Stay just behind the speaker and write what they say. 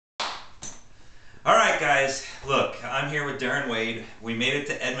All right, guys. Look, I'm here with Darren Wade. We made it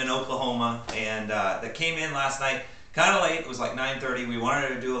to Edmond, Oklahoma, and that came in last night. Kind of late. It was like 9:30. We wanted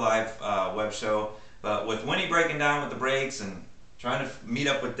to do a live web show, but with Winnie breaking down with the brakes and trying to meet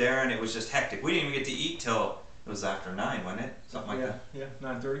up with Darren, it was just hectic. We didn't even get to eat till it was after 9, wasn't it? Something like that. Yeah,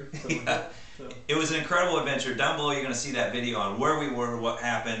 9:30. Yeah. Like that. So. It was an incredible adventure. Down below, you're going to see that video on where we were, what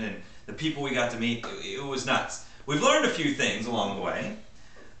happened, and the people we got to meet. It was nuts. We've learned a few things along the way.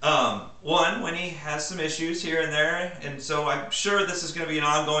 One, Winnie has some issues here and there, and so I'm sure this is going to be an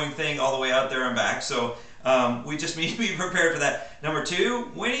ongoing thing all the way out there and back. So we just need to be prepared for that. Number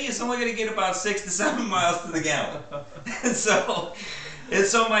two, Winnie is only going to get about 6 to 7 miles to the gallon, and so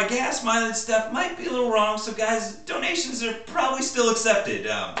my gas mileage stuff might be a little wrong. So guys, donations are probably still accepted.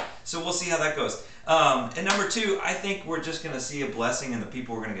 So we'll see how that goes. And number two, I think we're just going to see a blessing in the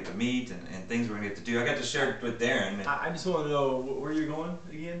people we're going to get to meet and things we're going to get to do. I got to share it with Darren. I just want to know where you're going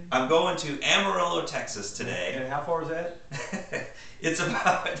again. I'm going to Amarillo, Texas today. And how far is that? It's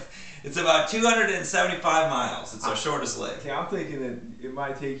about 275 miles. It's our shortest leg. Okay, I'm thinking that it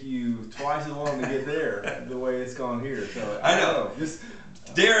might take you twice as long to get there the way it's gone here. So I know. Just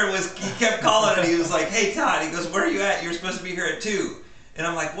Darren he kept calling and he was like, "Hey Todd," he goes, "Where are you at? You're supposed to be here at 2." And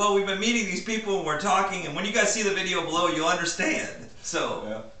I'm like, "Well, we've been meeting these people and we're talking, and when you guys see the video below, you'll understand." So,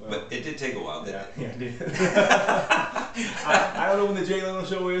 yeah, well, but it did take a while, didn't it? Yeah, it did. I don't know when the Jay Leno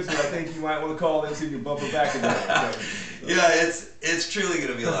show is, but I think you might want to call them and see if you bump it back in there. So. Yeah, it's truly going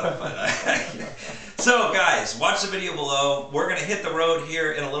to be a lot of fun. So guys, watch the video below. We're going to hit the road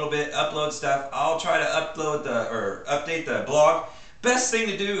here in a little bit, upload stuff. I'll try to update the blog. Best thing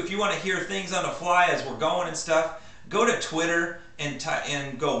to do if you want to hear things on the fly as we're going and stuff, go to Twitter and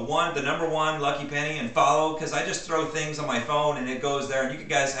go the number one Lucky Penny and follow, because I just throw things on my phone and it goes there, and you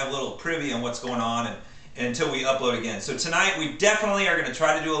guys have a little privy on what's going on and until we upload again. So tonight we definitely are going to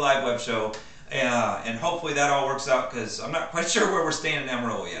try to do a live web show, and hopefully that all works out, because I'm not quite sure where we're staying in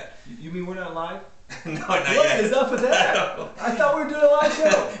Amarillo yet. You mean we're not live? No, not what yet. What is up with that? I thought we were doing a live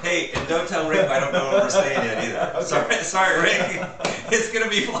show. Hey, and don't tell Rick I don't know where we're staying yet either. Okay. Sorry, Rick. It's going to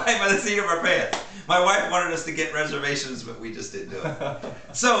be flying by the seat of our pants. My wife wanted us to get reservations, but we just didn't do it.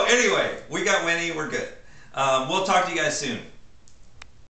 So anyway, we got Winnie. We're good. We'll talk to you guys soon.